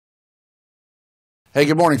Hey,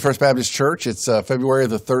 good morning, First Baptist Church. It's February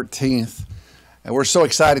the 13th, and we're so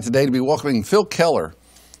excited today to be welcoming Phil Keller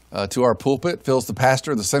to our pulpit. Phil's the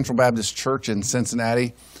pastor of the Central Baptist Church in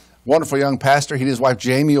Cincinnati. Wonderful young pastor. He and his wife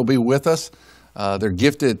Jamie will be with us. They're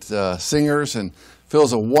gifted singers, and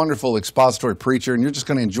Phil's a wonderful expository preacher, and you're just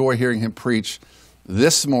going to enjoy hearing him preach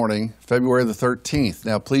this morning, February the 13th.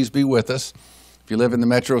 Now, please be with us. If you live in the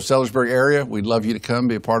Metro Sellersburg area, we'd love you to come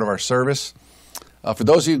be a part of our service. For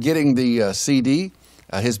those of you getting the CD,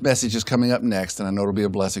 his message is coming up next, and I know it'll be a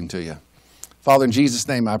blessing to you. Father, in Jesus'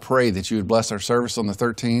 name, I pray that you would bless our service on the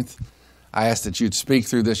 13th. I ask that you'd speak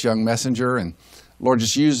through this young messenger, and Lord,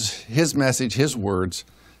 just use his message, his words,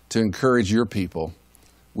 to encourage your people.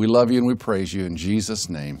 We love you and we praise you in Jesus'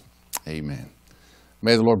 name. Amen.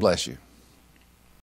 May the Lord bless you.